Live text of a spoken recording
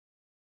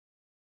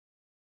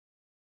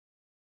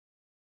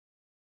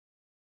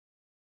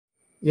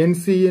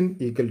NCN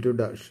equal to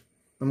dash.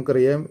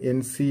 നമുക്കറിയാം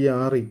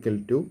NCR equal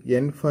to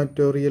n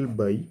factorial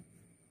by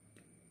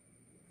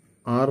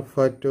r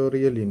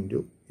factorial into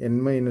n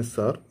minus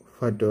r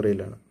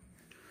factorial ആണ്.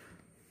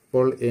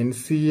 അപ്പോൾ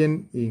NCN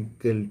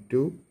equal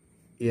to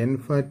n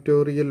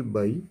factorial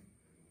by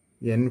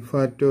n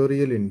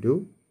factorial into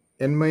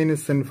n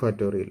minus n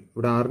factorial.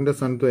 ഇവിടെ ആറിൻ്റെ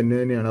സ്ഥാനത്ത് n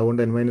തന്നെയാണ്,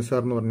 അതുകൊണ്ട് n minus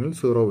r എന്ന് പറഞ്ഞാൽ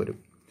 0 വരും.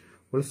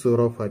 അപ്പോൾ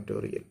 0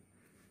 factorial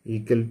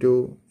equal to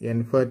n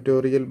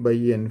factorial by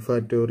n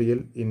factorial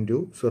into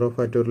 0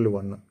 factorial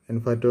 1. n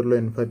factorial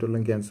n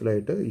factorial cancel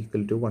ആയിട്ട്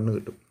equal to 1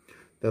 കിട്ടും.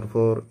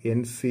 Therefore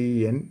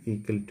NCN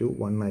equal to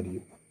 1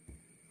 ആയിരിക്കും.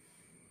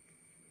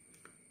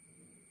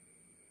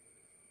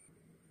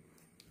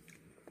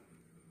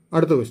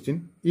 അടുത്ത question,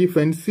 if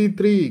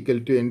NC3 equal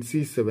to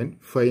NC7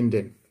 find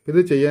n. ഇത്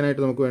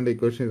ചെയ്യാനായിട്ട് നമുക്ക് വേണ്ട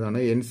ഇക്വേഷൻ ഇതാണ്.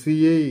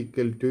 NCA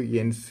equal to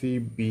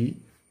NCB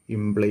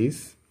implies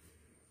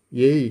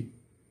A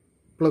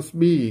plus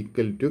B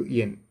equal to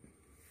n.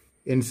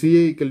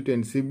 NCA equal to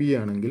NCB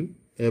ആണെങ്കിൽ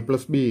A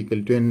plus B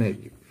equal to n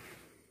ആയിരിക്കും.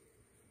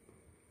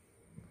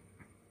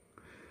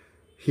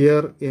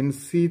 Here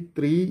NC3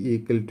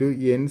 equal to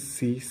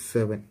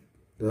NC7.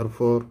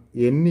 Therefore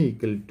n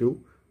equal to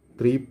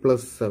 3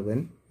 plus 7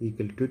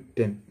 equal to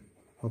 10.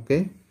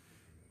 Okay.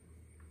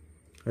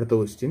 അടുത്ത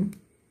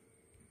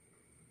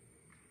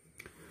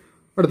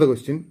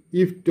question.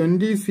 If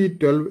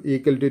 20C12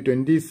 equal to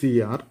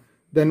 20CR,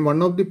 then one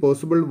of the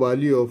possible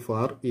value of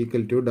R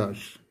equal to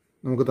dash.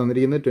 നമുക്ക്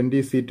തന്നിരിക്കുന്നത്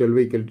 20C12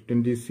 equal to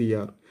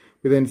 20CR.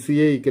 ഇത്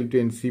NCA equal to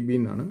NCB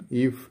എന്നാണ്.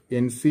 If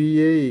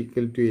NCA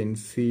equal to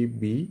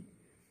NCB,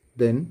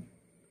 then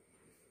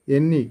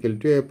n equal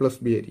to A plus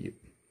B ആയിരിക്കും.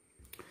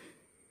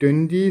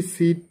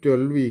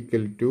 20C12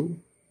 equal to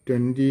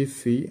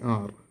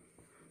 20CR.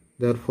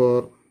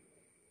 Therefore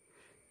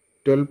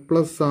 12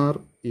 plus R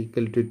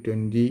equal to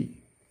 20,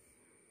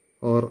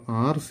 or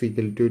R is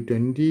equal to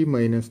 20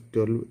 minus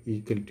 12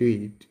 equal to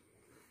 8.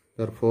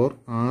 Therefore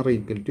R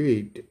equal to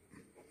 8.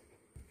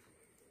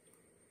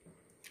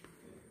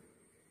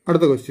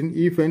 Another question,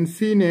 if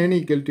NC9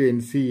 equal to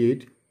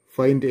NC8,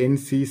 find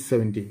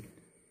NC17.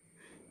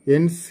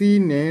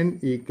 NC9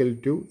 equal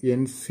to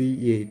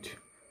NC8.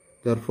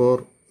 Therefore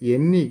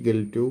n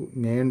equal to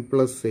 9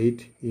 plus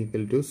 8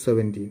 equal to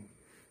 17.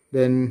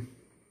 Then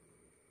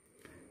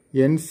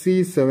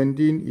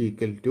NC17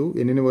 equal to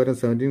n ന് പകരം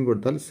 17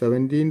 കൊടുത്താൽ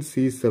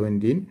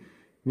 17C17.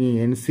 ഇനി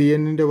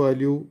NCNൻ്റെ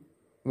value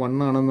 1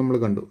 ആണെന്ന് നമ്മൾ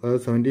കണ്ടു. അത്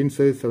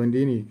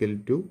 17C17 equal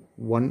to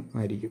 1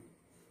 ആയിരിക്കും.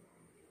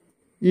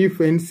 If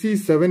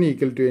NC7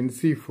 equal to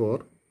NC4,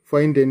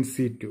 find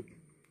NC2.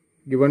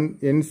 Given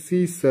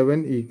NC7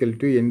 equal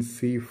to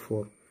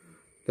NC4.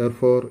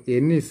 Therefore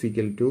n is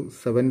equal to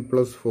 7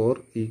 plus 4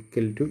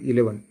 equal to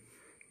 11.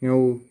 Now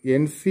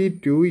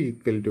NC2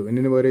 equal to n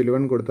ന് പകരം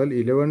 11 കൊടുത്താൽ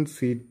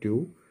 11C2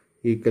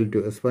 equal to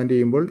expand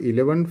ചെയ്യുമ്പോൾ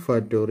 11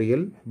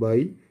 factorial by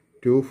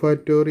 2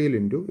 factorial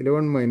into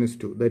 11 minus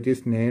 2, that is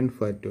 9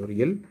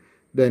 factorial.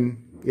 Then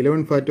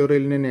 11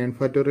 factorial നെ 9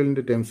 factorial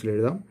ൻ്റെ ടേംസിൽ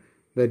എഴുതാം.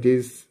 That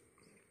is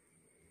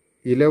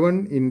 11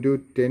 into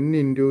 10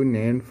 into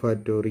 9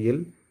 factorial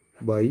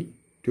by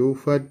 2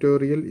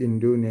 factorial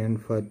into 9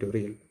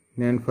 factorial.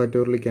 9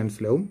 factorial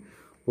cancel ആവും,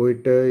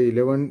 പോയിട്ട്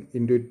 11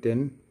 into 10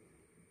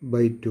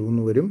 by 2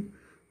 എന്ന് വരും.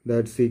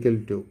 That's equal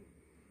to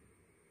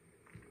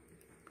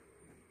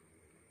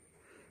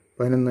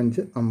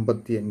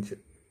 1155.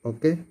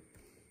 Okay.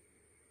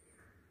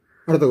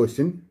 Another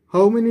question,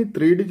 how many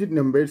 3-digit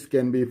numbers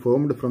can be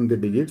formed from the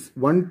digits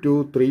 1, 2,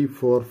 3,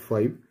 4,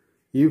 5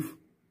 if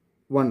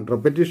one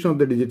repetition of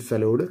the digits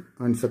allowed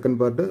and second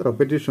part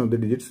repetition of the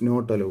digits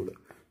not allowed?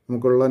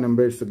 നമുക്കുള്ള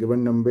numbers, given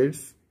numbers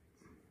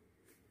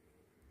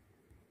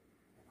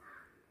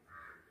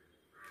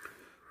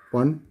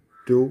 1,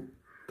 2,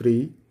 3,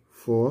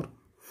 4,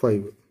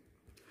 5.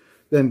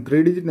 Then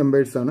 3-digit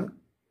numbers ആണ്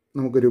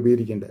നമുക്ക്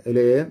രൂപീകരിക്കേണ്ടത്. അതിൽ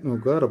A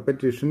നോക്കുക,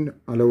 repetition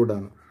allowed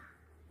ആണ്.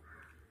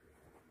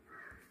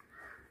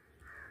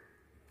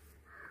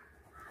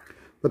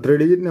 അപ്പോൾ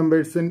 3-digit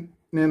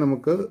നമ്പേഴ്സിനെ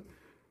നമുക്ക്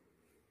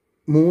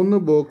 3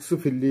 box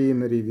fill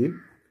ചെയ്യുന്ന രീതിയിൽ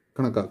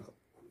കണക്കാക്കാം.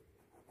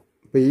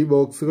 അപ്പോൾ ഈ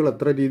ബോക്സുകൾ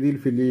എത്ര രീതിയിൽ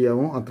ഫില്ല്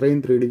ചെയ്യാമോ അത്രയും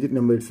 3-digit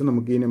നമ്പേഴ്സ്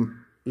നമുക്ക്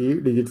ഈ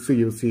ഡിജിറ്റ്സ്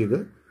യൂസ് ചെയ്ത്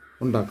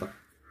ഉണ്ടാക്കാം.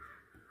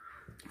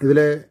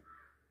 ഇതിലെ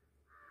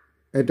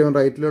ഏറ്റവും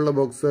റൈറ്റിലുള്ള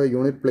ബോക്സ്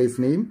യൂണിറ്റ്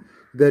പ്ലേസിനെയും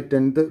ഇത്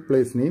 10th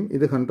പ്ലേസിനെയും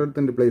ഇത്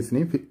 100th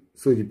പ്ലേസിനെയും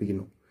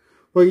സൂചിപ്പിക്കുന്നു.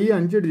 അപ്പോൾ ഈ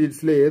 5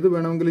 ഡിജിറ്റ്സിൽ ഏത്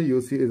വേണമെങ്കിലും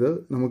യൂസ് ചെയ്ത്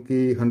നമുക്ക്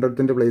ഈ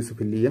 100th പ്ലേസ്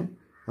ഫില്ല് ചെയ്യാം.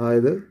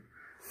 അതായത്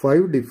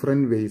 5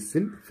 ഡിഫറെൻറ്റ്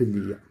വേസിൽ ഫില്ല്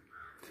ചെയ്യാം.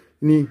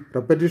 ഇനി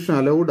റെപ്പറ്റീഷൻ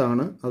അലൗഡ്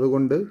ആണ്,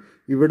 അതുകൊണ്ട്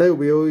ഇവിടെ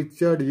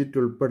ഉപയോഗിച്ച ഡിജിറ്റ്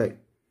ഉൾപ്പെടെ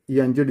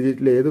ഈ 5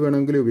 ഡിജിറ്റിൽ ഏത്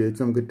വേണമെങ്കിലും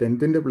ഉപയോഗിച്ച് നമുക്ക്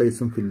 10th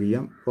പ്ലേസും ഫില്ല്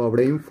ചെയ്യാം. അപ്പോൾ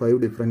അവിടെയും 5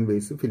 ഡിഫറെൻറ്റ്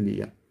വേസ് ഫില്ല്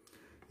ചെയ്യാം.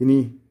 ഇനി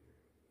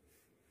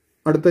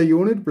അടുത്ത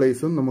യൂണിറ്റ്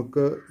പ്ലേസും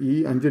നമുക്ക് ഈ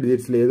 5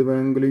 ഡിജിറ്റ്സിൽ ഏത്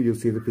വേണമെങ്കിലും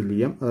യൂസ് ചെയ്ത് ഫില്ല്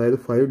ചെയ്യാം. അതായത്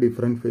 5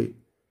 ഡിഫറെൻറ്റ്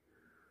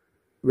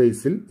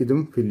വേസിൽ ഇതും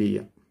ഫില്ല്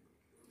ചെയ്യാം.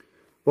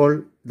 അപ്പോൾ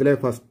ഇതിലെ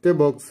ഫസ്റ്റ്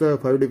ബോക്സ്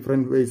 5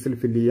 ഡിഫറെൻറ്റ് വേസിൽ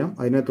ഫില്ല് ചെയ്യാം.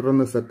 അതിനെ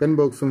തുടർന്ന് സെക്കൻഡ്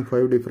ബോക്സും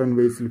 5 ഡിഫറെൻറ്റ്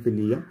വേസിൽ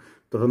ഫില്ല് ചെയ്യാം.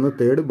 തുടർന്ന്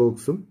തേർഡ്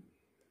ബോക്സും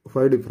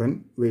 5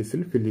 ഡിഫറെൻറ്റ്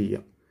വേസിൽ ഫില്ല്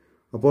ചെയ്യാം.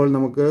 അപ്പോൾ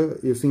നമുക്ക്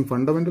using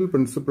fundamental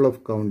principle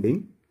of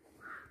counting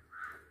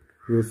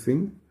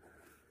using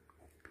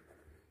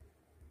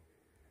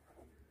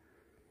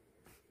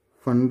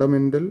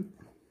fundamental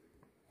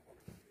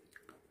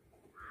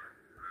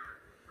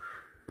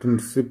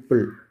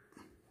principle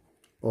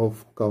of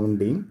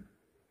counting,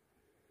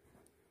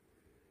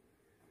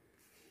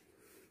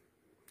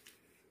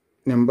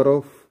 number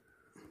of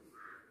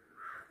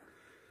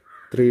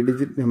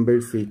 3-digit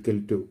numbers equal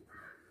to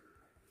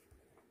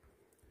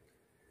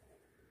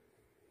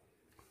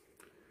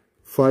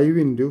 5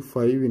 into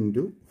 5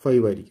 into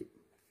 5 ആയിരിക്കും.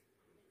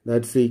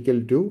 That's equal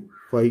to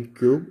 5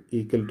 cube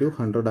equal to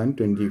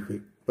 125.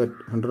 But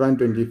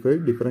 125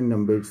 different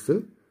numbers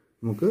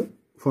നമുക്ക്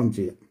form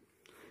ചെയ്യാം.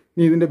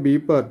 ഇനി ഇതിൻ്റെ B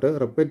part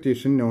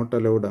repetition not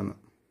allowed ആണ്.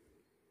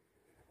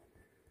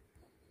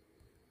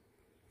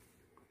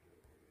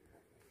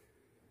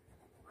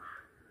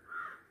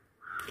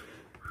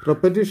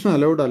 Repetition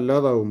allowed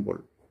അല്ലാതാവുമ്പോൾ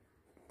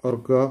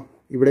ഓർക്കുക,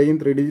 ഇവിടെയും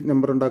 3 digit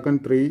number ഉണ്ടാക്കാൻ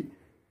 3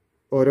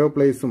 ഓരോ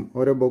പ്ലേസും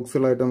ഓരോ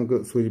ബോക്സുകളായിട്ട് നമുക്ക്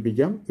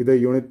സൂചിപ്പിക്കാം. ഇത്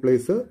unit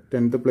place,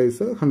 10th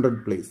place, 100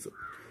 place.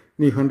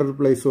 ഇനി 100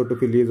 പ്ലേസ് തൊട്ട്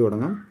ഫില്ല് ചെയ്ത്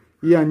തുടങ്ങാം.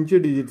 ഈ 5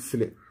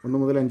 ഡിജിറ്റ്സിൽ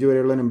 1 മുതൽ 5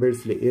 വരെയുള്ള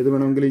നമ്പേഴ്സിൽ ഏത്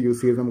വേണമെങ്കിലും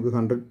യൂസ് ചെയ്ത് നമുക്ക്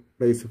 100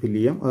 പ്ലേസ് ഫില്ല്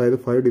ചെയ്യാം. അതായത്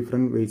 5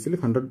 ഡിഫറെൻറ്റ് വേസിൽ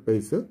 100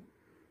 പ്ലേസ്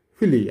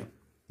ഫില്ല് ചെയ്യാം.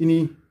 ഇനി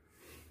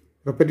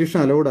റെപ്പറ്റീഷൻ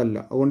അലൗഡ് അല്ല,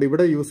 അതുകൊണ്ട്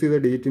ഇവിടെ യൂസ് ചെയ്ത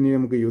ഡിജിറ്റിനെ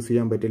നമുക്ക് യൂസ്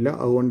ചെയ്യാൻ പറ്റില്ല.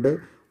 അതുകൊണ്ട്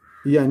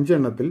ഈ 5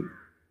 എണ്ണത്തിൽ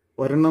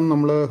ഒരെണ്ണം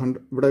നമ്മൾ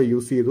ഇവിടെ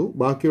യൂസ് ചെയ്തു,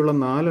 ബാക്കിയുള്ള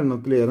 4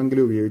 എണ്ണത്തിൽ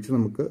ഏതെങ്കിലും ഉപയോഗിച്ച്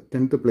നമുക്ക്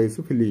 10th പ്ലേസ്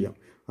ഫില്ല് ചെയ്യാം.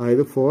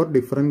 അതായത് 4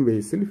 ഡിഫറെൻറ്റ്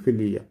വേസിൽ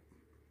ഫില്ല് ചെയ്യാം.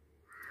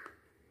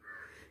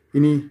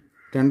 ഇനി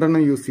 2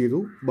 എണ്ണം യൂസ് ചെയ്തു,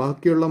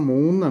 ബാക്കിയുള്ള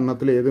 3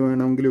 എണ്ണത്തിൽ ഏത്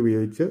വേണമെങ്കിലും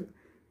ഉപയോഗിച്ച്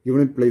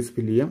യൂണിറ്റ് പ്ലേസ്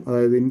ഫില്ല് ചെയ്യാം.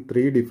 അതായത് in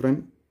 3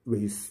 different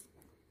ways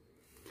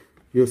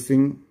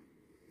using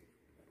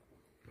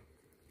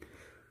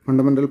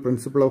fundamental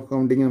principle of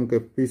counting നമുക്ക്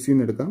FPC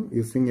എന്ന് എടുക്കാം.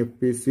 Using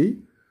FPC,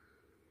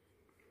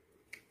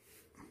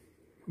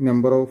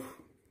 number of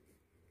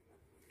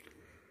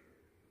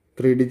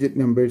 3-digit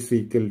numbers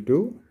equal to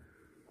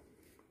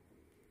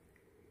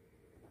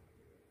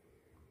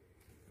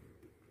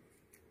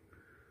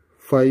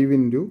 5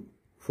 into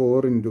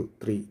 4 into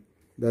 3,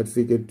 that's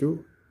equal to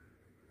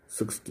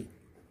 60.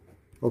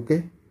 Okay.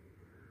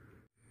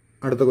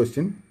 Another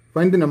question.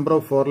 Find the number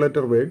of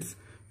 4-letter words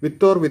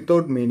with or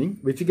without meaning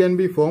which can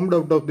be formed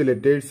out of the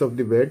letters of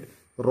the word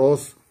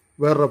rose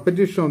where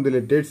repetition of the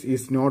letters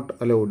is not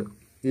allowed.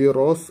 ഈ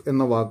rose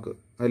എന്ന വാക്ക്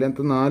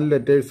അതിനകത്ത് 4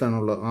 letters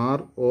ആണുള്ളത്,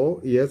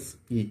 ROSE.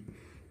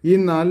 ഈ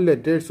 4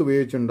 letters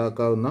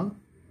ഉപയോഗിച്ചുണ്ടാക്കാവുന്ന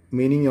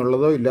meaning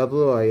ഉള്ളതോ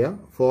ഇല്ലാത്തതോ ആയ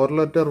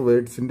 4-letter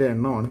വേർഡ്സിൻ്റെ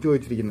എണ്ണമാണ്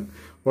ചോദിച്ചിരിക്കുന്നത്.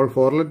 അപ്പോൾ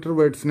 4-letter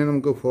വേർഡ്സിനെ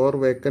നമുക്ക്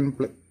 4 വേക്കൻറ്റ്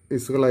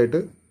പ്ലേസുകളായിട്ട്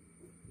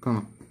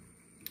കാണാം.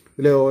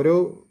 ഇതിലെ ഓരോ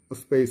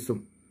സ്പേസും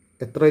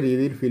എത്ര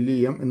രീതിയിൽ ഫില്ല്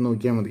ചെയ്യാം എന്ന്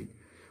നോക്കിയാൽ മതി.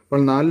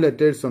 അപ്പോൾ 4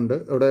 ലെറ്റേഴ്സ് ഉണ്ട്.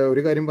 അവിടെ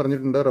ഒരു കാര്യം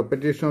പറഞ്ഞിട്ടുണ്ട്,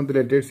 repetition of the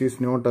letters is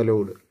not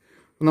allowed.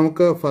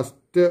 നമുക്ക്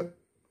ഫസ്റ്റ്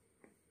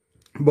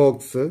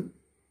ബോക്സ്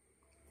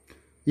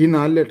ഈ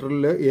 4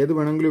 ലെറ്ററിൽ ഏത്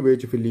വേണമെങ്കിലും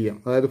ഉപയോഗിച്ച് ഫില്ല് ചെയ്യാം.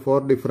 അതായത് 4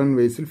 ഡിഫറെൻറ്റ്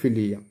വേസിൽ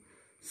ഫില്ല് ചെയ്യാം.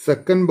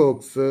 സെക്കൻഡ്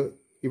ബോക്സ്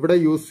ഇവിടെ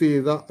യൂസ്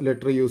ചെയ്ത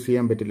ലെറ്റർ യൂസ്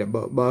ചെയ്യാൻ പറ്റില്ല.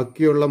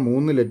 ബാക്കിയുള്ള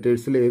 3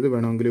 ലെറ്റേഴ്സിൽ ഏത്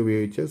വേണമെങ്കിലും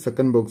ഉപയോഗിച്ച്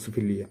സെക്കൻഡ് ബോക്സ്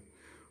ഫില്ല് ചെയ്യാം.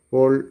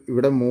 അപ്പോൾ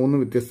ഇവിടെ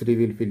 3 വ്യത്യസ്ത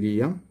രീതിയിൽ ഫില്ല്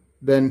ചെയ്യാം.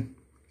 ദെൻ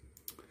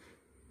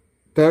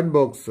തേർഡ്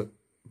ബോക്സ്,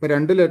 ഇപ്പോൾ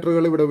 2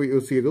 ലെറ്ററുകൾ ഇവിടെ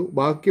യൂസ് ചെയ്തു,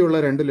 ബാക്കിയുള്ള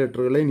 2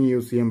 ലെറ്ററുകളെ ഇനി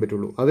യൂസ് ചെയ്യാൻ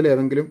പറ്റുള്ളൂ.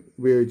 അതിലേതെങ്കിലും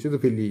ഉപയോഗിച്ച് ഇത്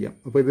ഫില്ല് ചെയ്യാം.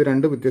 അപ്പോൾ ഇത്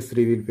 2 വ്യത്യസ്ത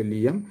രീതിയിൽ ഫില്ല്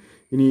ചെയ്യാം.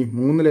 ഇനി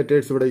 3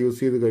 ലെറ്റേഴ്സ് ഇവിടെ യൂസ്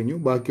ചെയ്ത് കഴിഞ്ഞു,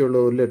 ബാക്കിയുള്ള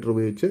 1 ലെറ്റർ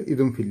ഉപയോഗിച്ച്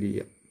ഇതും ഫില്ല്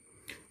ചെയ്യാം.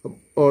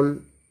 അപ്പോൾ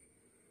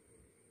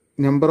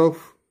number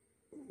of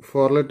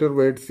 4-letter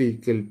words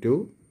equal to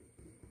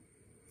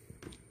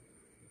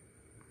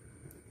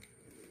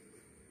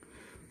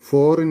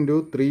 4 into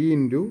 3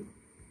 into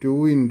 2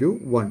 into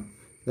 1,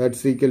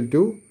 that's equal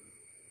to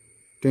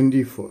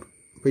 24.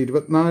 അപ്പോൾ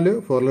 24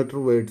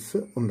 4-letter words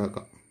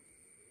ഉണ്ടാക്കാം.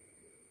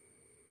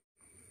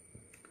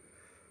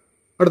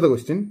 അടുത്ത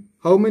question.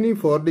 How many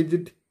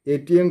 4-digit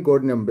ATM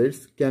code numbers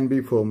can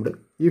be formed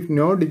if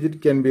no digit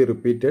can be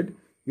repeated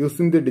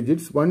using the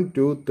digits 1,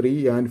 2, 3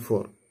 and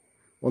 4?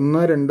 1,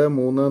 2,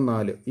 3,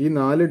 4 ഈ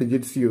 4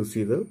 digits use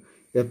ചെയ്ത്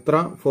എത്ര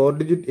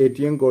 4-digit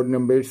ATM code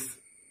numbers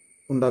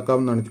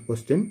ഉണ്ടാക്കാമെന്നാണ്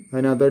question.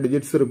 അതിനകത്ത്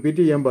digits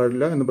repeat ചെയ്യാൻ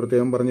പാടില്ല എന്ന്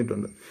പ്രത്യേകം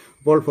പറഞ്ഞിട്ടുണ്ട്.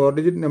 അപ്പോൾ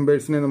 4-digit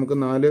നമ്പേഴ്സിനെ നമുക്ക്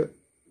 4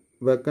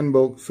 വേക്കൻറ്റ്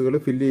ബോക്സുകൾ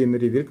ഫില്ല്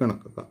ചെയ്യുന്ന രീതിയിൽ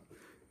കണക്കാക്കാം.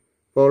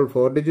 അപ്പോൾ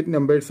 4-digit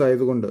നമ്പേഴ്സ്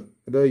ആയതുകൊണ്ട്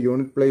ഇത്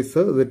യൂണിറ്റ്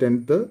പ്ലേസ്, ഇത്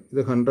 10th,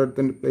 ഇത്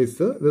 100th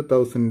പ്ലേസ്, ഇത്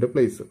 1000th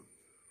പ്ലേസ്.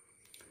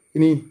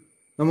 ഇനി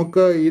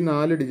നമുക്ക് ഈ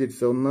 4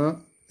 ഡിജിറ്റ്സ് 1,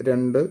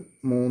 2,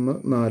 3,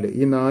 4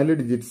 ഈ 4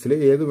 ഡിജിറ്റ്സിൽ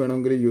ഏത്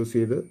വേണമെങ്കിലും യൂസ്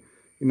ചെയ്ത്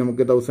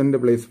നമുക്ക് 1000th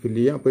പ്ലേസ് ഫില്ല്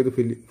ചെയ്യാം. അപ്പോൾ ഇത്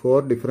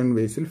 4 ഡിഫറെൻറ്റ്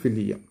വേസിൽ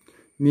ഫില്ല് ചെയ്യാം.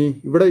 ഇനി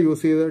ഇവിടെ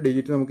യൂസ് ചെയ്ത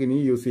ഡിജിറ്റ് നമുക്ക് ഇനി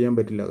യൂസ് ചെയ്യാൻ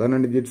പറ്റില്ല, കാരണം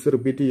ഡിജിറ്റ്സ്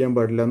റിപ്പീറ്റ് ചെയ്യാൻ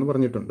പാടില്ല എന്ന്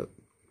പറഞ്ഞിട്ടുണ്ട്.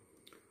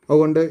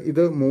 അതുകൊണ്ട്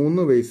ഇത്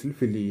 3 വേസിൽ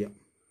ഫില്ല് ചെയ്യാം.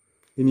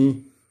 ഇനി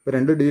ഇപ്പോൾ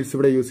 2 ഡിജിറ്റ്സ്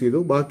ഇവിടെ യൂസ് ചെയ്തു,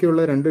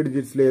 ബാക്കിയുള്ള 2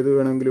 ഡിജിറ്റ്സിൽ ഏത്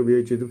വേണമെങ്കിലും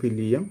ഉപയോഗിച്ച് ഇത്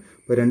ഫില്ല് ചെയ്യാം.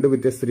 അപ്പോൾ 2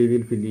 വ്യത്യസ്ത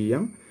രീതിയിൽ ഫില്ല്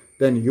ചെയ്യാം.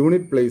 ദെൻ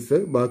യൂണിറ്റ് പ്ലേസ്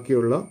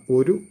ബാക്കിയുള്ള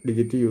 1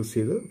 ഡിജിറ്റ് യൂസ്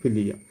ചെയ്ത്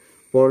ഫില്ല് ചെയ്യാം.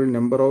 അപ്പോൾ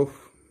number of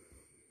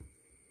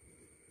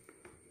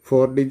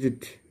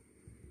 4-digit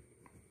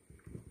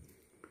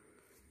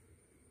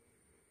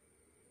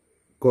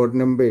code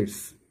numbers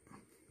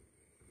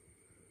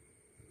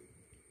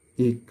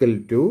equal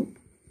to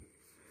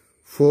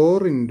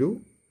 4 into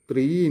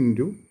 3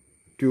 into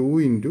 2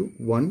 into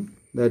 1,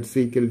 that's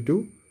equal to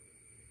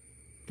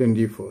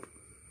 24.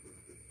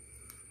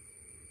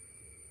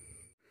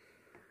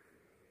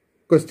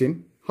 Question: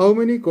 how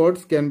many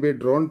chords can be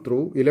drawn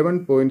through 11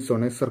 points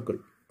on a circle?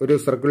 ഒരു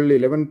സർക്കിളിൽ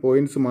 11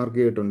 points mark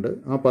ചെയ്തിട്ടുണ്ട്.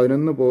 ആ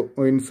 11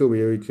 points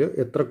ഉപയോഗിച്ച്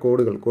എത്ര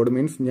code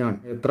means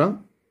എത്ര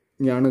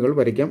ഞാണുകൾ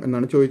വരയ്ക്കാം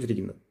എന്നാണ്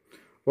ചോദിച്ചിരിക്കുന്നത്.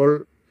 അപ്പോൾ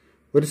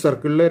ഒരു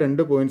സർക്കിളിലെ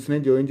 2 പോയിന്റ്സിനെ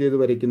ജോയിൻ ചെയ്ത്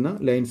വരയ്ക്കുന്ന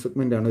ലൈൻ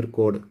സെഗ്മെന്റ് ആണ് ഒരു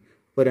കോഡ്.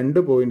 അപ്പോൾ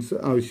 2 പോയിന്റ്സ്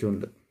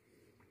ആവശ്യമുണ്ട്.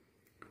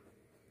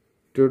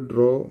 To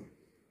draw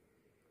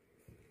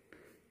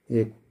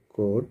A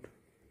code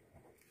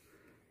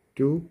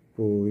 2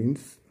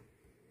 points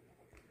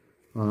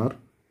R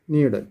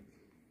needed.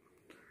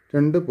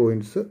 2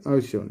 points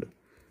ആവശ്യമുണ്ട്.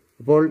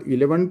 അപ്പോൾ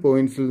 11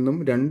 പോയിന്റ്സിൽ നിന്നും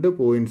 2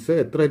 പോയിന്റ്സ്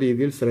എത്ര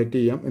രീതിയിൽ സെലക്ട്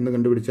ചെയ്യാം എന്ന്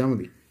കണ്ടുപിടിച്ചാൽ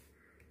മതി.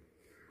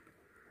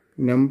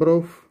 Number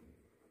of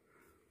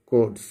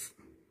chords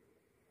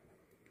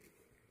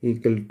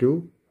equal to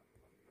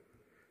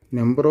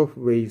number of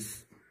ways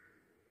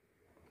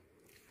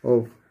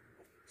of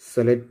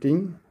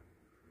selecting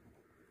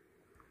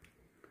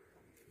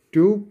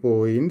 2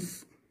 points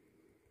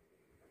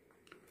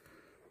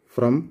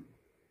from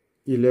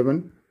 11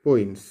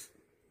 points.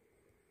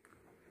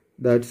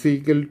 That's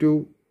equal to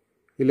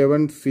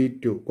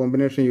 11C2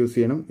 combination use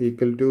ചെയ്യണം.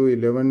 Equal to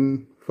 11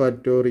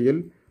 factorial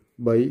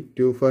by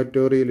 2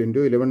 factorial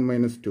into 11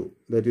 minus 2,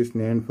 that is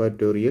 9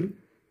 factorial,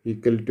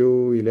 equal to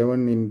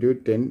 11 into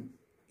 10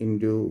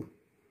 into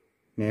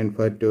 9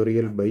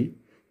 factorial by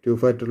 2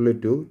 factorial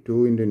 2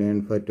 into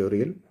 9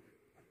 factorial,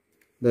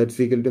 that's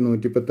equal to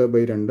 110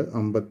 by 2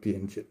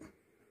 55.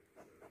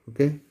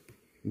 Okay,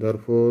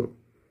 therefore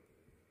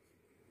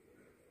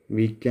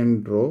we can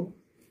draw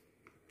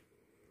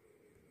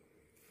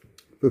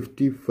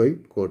 55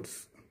 chords.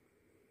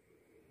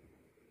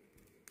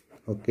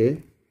 Okay.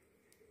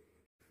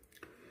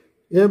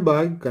 A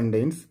bag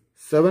contains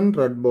 7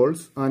 red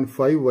balls and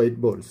 5 white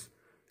balls.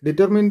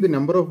 Determine the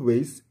number of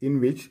ways in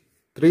which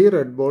 3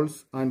 red balls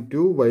and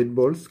 2 white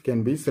balls can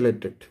be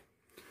selected.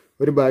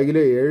 ഒരു ബാഗിൽ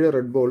 7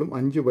 red ബോളും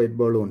 5 white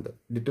ബോളും ഉണ്ട്.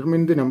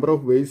 Determine the number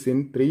of ways in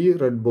 3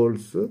 red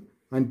balls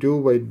and 2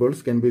 white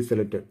balls can be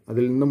selected.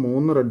 അതിൽ നിന്ന്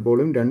 3 red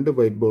ബോളും 2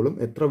 white ബോളും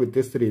എത്ര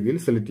വ്യത്യസ്ത രീതിയിൽ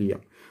സെലക്ട്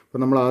ചെയ്യാം. അപ്പോൾ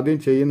നമ്മൾ ആദ്യം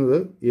ചെയ്യുന്നത്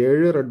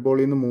 7 റെഡ്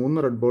ബോളിൽ നിന്ന്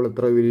 3 റെഡ് ബോൾ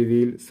എത്ര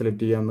രീതിയിൽ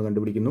സെലക്ട് ചെയ്യാമെന്ന്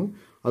കണ്ടുപിടിക്കുന്നു.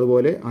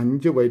 അതുപോലെ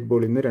 5 വൈറ്റ്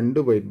ബോളിൽ നിന്ന്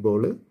 2 വൈറ്റ്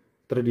ബോൾ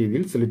എത്ര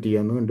രീതിയിൽ സെലക്ട്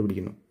ചെയ്യാമെന്ന്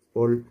കണ്ടുപിടിക്കുന്നു.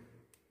 അപ്പോൾ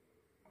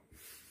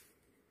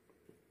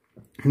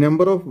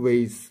number of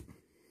ways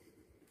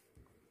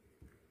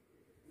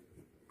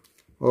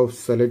of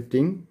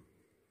selecting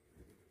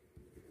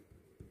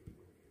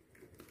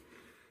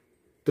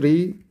 3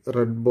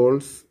 red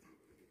balls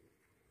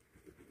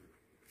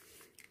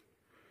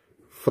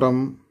from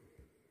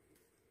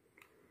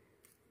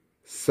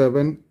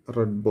 7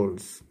 red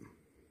balls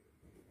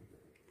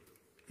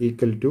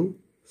equal to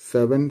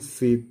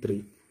 7C3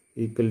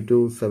 equal to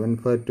 7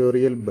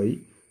 factorial by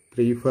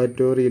 3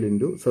 factorial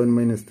into 7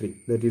 minus 3,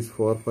 that is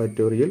 4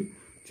 factorial,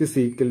 which is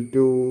equal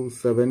to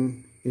 7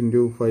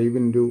 into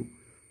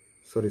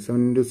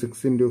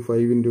 6 into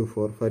 5 into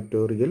 4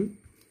 factorial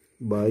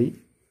by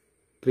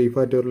 3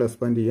 factorial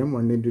expand ചെയ്യാം.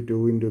 1 into 2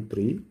 into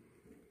 3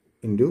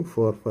 into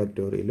 4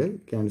 factorial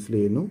cancel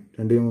ചെയ്യുന്നു.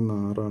 2 3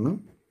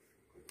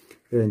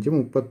 6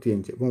 5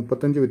 35. അപ്പോൾ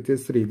 35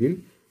 വ്യത്യസ്ത രീതിയിൽ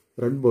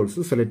red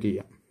balls select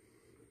ചെയ്യാം.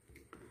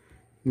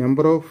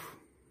 Number of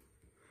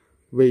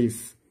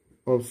ways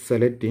of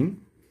selecting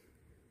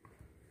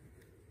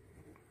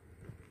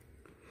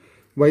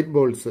white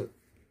balls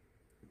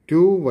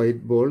 2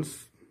 white balls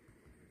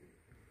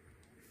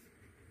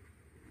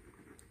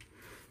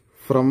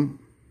from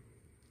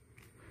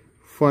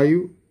 5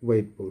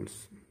 white balls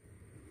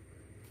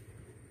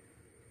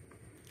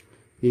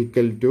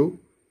equal to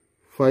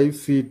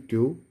 5C2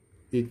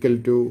 equal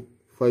to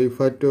 5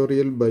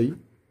 factorial by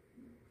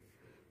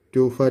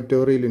 2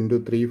 factorial into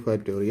 3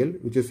 factorial,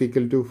 which is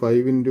equal to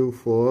 5 into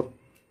 4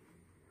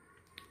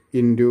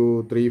 into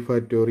 3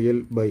 factorial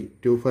by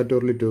 2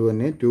 factorial 2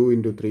 and 2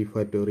 into 3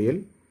 factorial,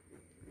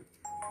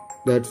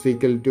 that's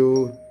equal to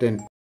 10.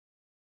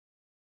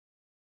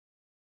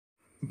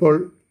 അപ്പോൾ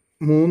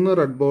 3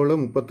 red ball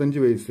 35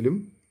 വേസിലും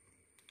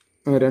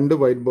 2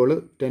 white ball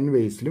 10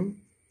 വേസിലും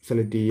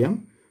select ചെയ്യാം.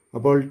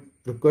 അപ്പോൾ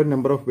required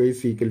number of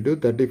ways equal to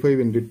 35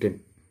 into 10.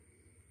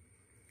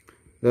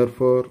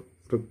 therefore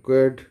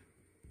required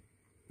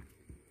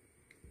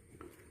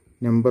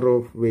number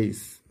of ways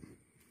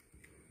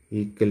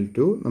equal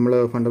to, നമ്മൾ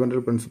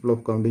fundamental principle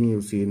of counting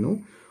use ചെയ്യുന്നു.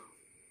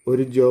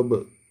 ഒരു job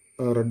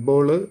red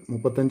ball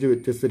 35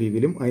 വ്യത്യസ്ത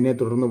രീതിയിലും അതിനെ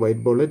തുടർന്ന്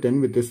വൈറ്റ് ബോൾ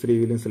 10 വ്യത്യസ്ത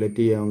രീതിയിലും select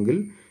ചെയ്യാമെങ്കിൽ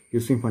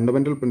using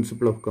fundamental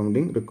principle of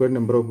counting, required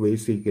number of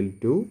ways equal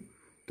to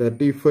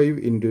 35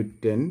 into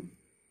 10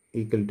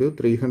 equal to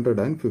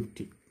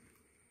 350.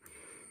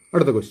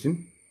 Another question: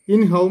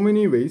 in how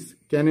many ways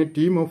can a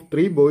team of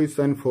 3 boys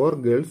and 4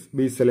 girls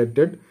be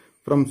selected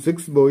from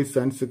 6 boys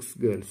and 6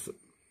 girls?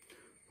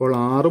 അപ്പോൾ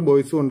 6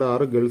 ബോയ്സും ഉണ്ട്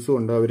 6 ഗേൾസും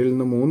ഉണ്ട്. അവരിൽ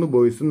നിന്ന് 3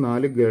 ബോയ്സും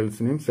 4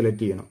 ഗേൾസിനെയും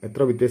select ചെയ്യണം.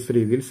 എത്ര വ്യത്യസ്ത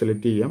രീതിയിൽ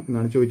select ചെയ്യാം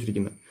എന്നാണ്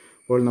ചോദിച്ചിരിക്കുന്നത്.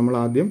 അപ്പോൾ നമ്മൾ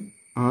ആദ്യം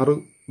 6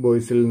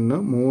 ബോയ്സിൽ നിന്ന്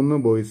 3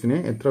 ബോയ്സിനെ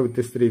എത്ര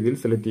വ്യത്യസ്ത രീതിയിൽ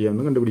സെലക്ട്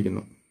ചെയ്യാമെന്ന്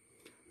കണ്ടുപിടിക്കുന്നു.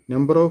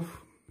 Number of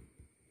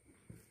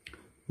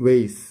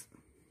ways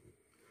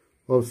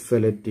of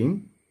selecting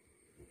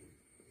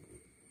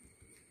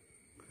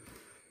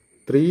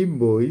 3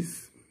 boys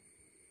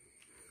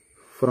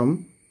from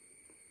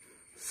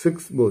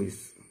 6 boys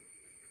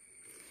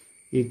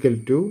equal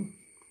to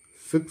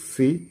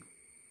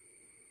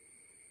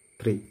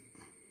 6C3.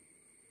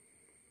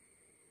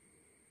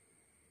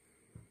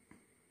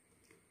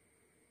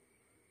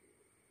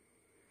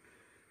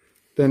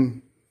 Then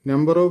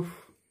number of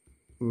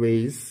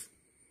ways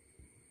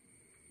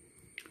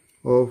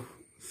of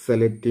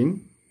selecting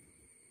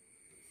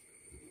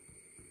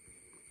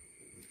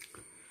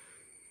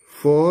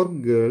 4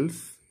 girls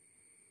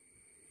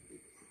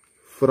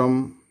from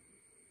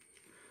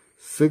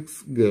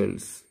 6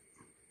 girls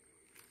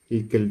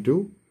equal to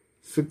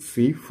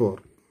 6C4.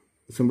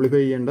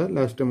 Simplify ചെയ്യേണ്ട,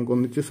 ലാസ്റ്റ് നമുക്ക്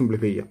ഒന്നിച്ച്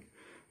സിംപ്ലിഫൈ ചെയ്യാം.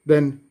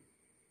 ദെൻ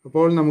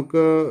അപ്പോൾ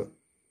നമുക്ക്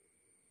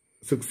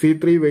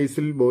 6C3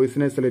 വേസിൽ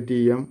ബോയ്സിനെ സെലക്ട്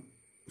ചെയ്യാം,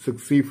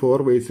 6C4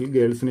 വേസിൽ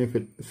ഗേൾസിനെ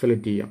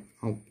സെലക്ട് ചെയ്യാം.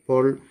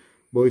 അപ്പോൾ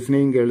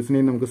ബോയ്സിനെയും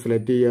ഗേൾസിനെയും നമുക്ക്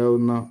സെലക്ട്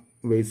ചെയ്യാവുന്ന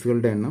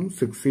വേസുകളുടെ എണ്ണം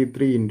 6C3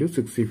 into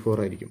 6C4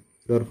 ആയിരിക്കും.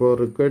 Therefore,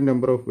 required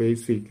number of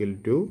ways equal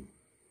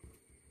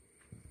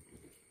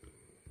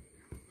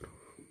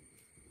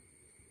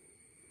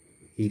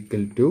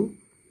to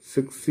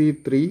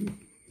 6C3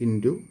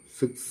 into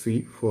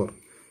 6C4.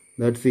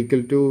 That's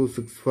equal to 6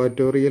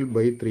 factorial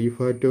by 3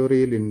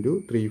 factorial into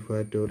 3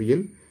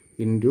 factorial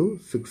into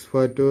 6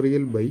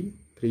 factorial by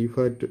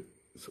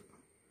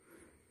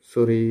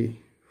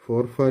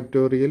 4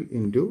 factorial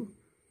into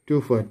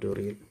 2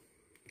 factorial.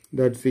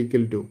 That's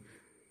equal to,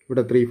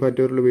 ഇവിടെ 3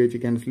 factorial ഉപയോഗിച്ച്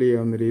cancel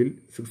ചെയ്യാവുന്ന രീതിയിൽ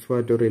 6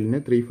 factorialനെ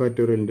 3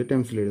 factorialൻ്റെ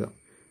ടേംസിൽ എഴുതാം.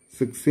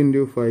 6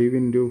 into 5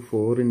 into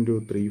 4 into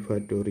 3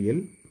 factorial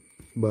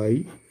by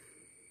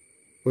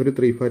ഒരു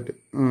 3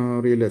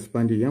 factorial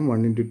expand ചെയ്യാം,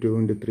 1 into 2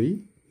 into 3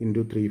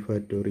 into 3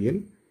 factorial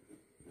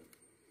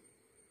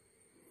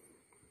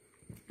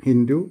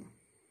into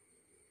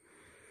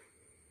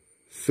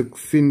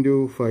 6 into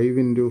 5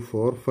 into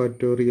 4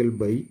 factorial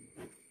by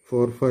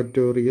 4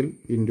 factorial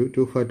into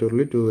 2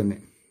 factorial 2 തന്നെ.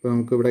 അപ്പോൾ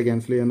നമുക്ക് ഇവിടെ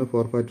ക്യാൻസൽ ചെയ്യാവുന്ന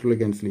 4 factorial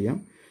ക്യാൻസൽ ചെയ്യാം.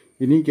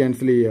 ഇനി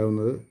ക്യാൻസൽ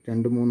ചെയ്യാവുന്നത്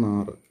 2 3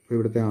 6. അപ്പോൾ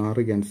ഇവിടുത്തെ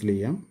 6 ക്യാൻസൽ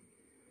ചെയ്യാം.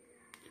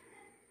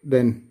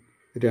 ദെൻ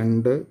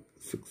 2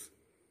 6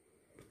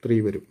 3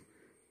 വരും.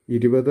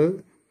 20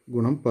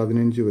 ഗുണം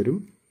 15 വരും.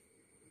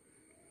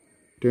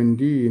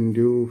 20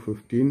 into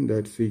 15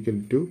 that's equal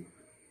to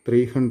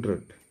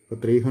 300. അപ്പോൾ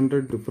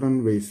 300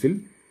 ഡിഫറെൻറ്റ് വേസിൽ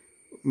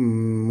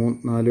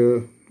 4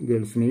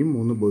 ഗേൾസിനെയും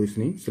 3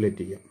 ബോയ്സിനെയും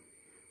സെലക്ട് ചെയ്യാം.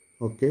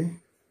 Okay.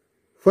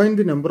 Find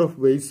the number of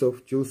ways of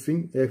choosing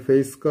a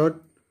face card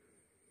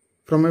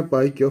from a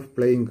pack of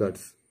playing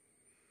cards.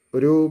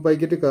 ഒരു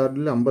പാക്കറ്റ്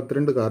കാർഡിൽ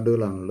 52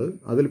 കാർഡുകളാണുള്ളത്.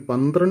 അതിൽ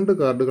 12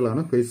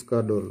 കാർഡുകളാണ് face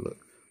കാർഡുകളുള്ളത്.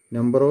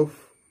 Number of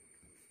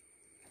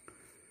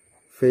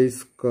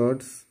phase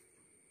cards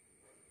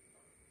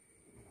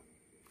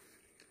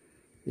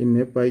in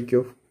A pack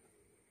of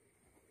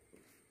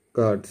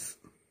cards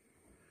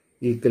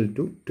equal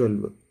to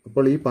 12.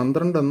 അപ്പോൾ ഈ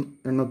 12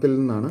 എണ്ണത്തിൽ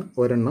നിന്നാണ്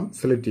ഒരെണ്ണം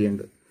select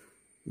ചെയ്യേണ്ടത്.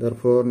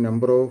 Therefore,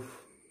 number of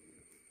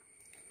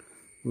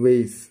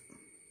ways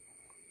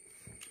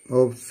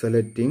of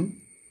selecting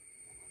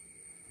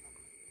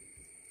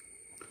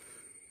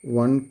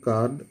one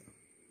card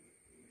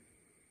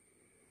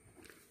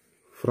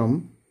from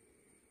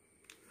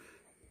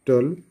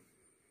 12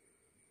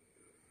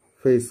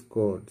 face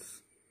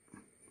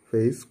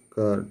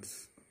cards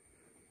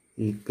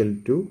equal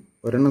to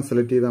ഒരെണ്ണം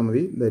സെലക്ട് ചെയ്താൽ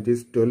മതി, that is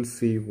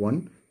 12C1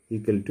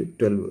 equal to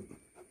 12.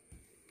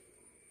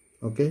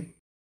 Okay.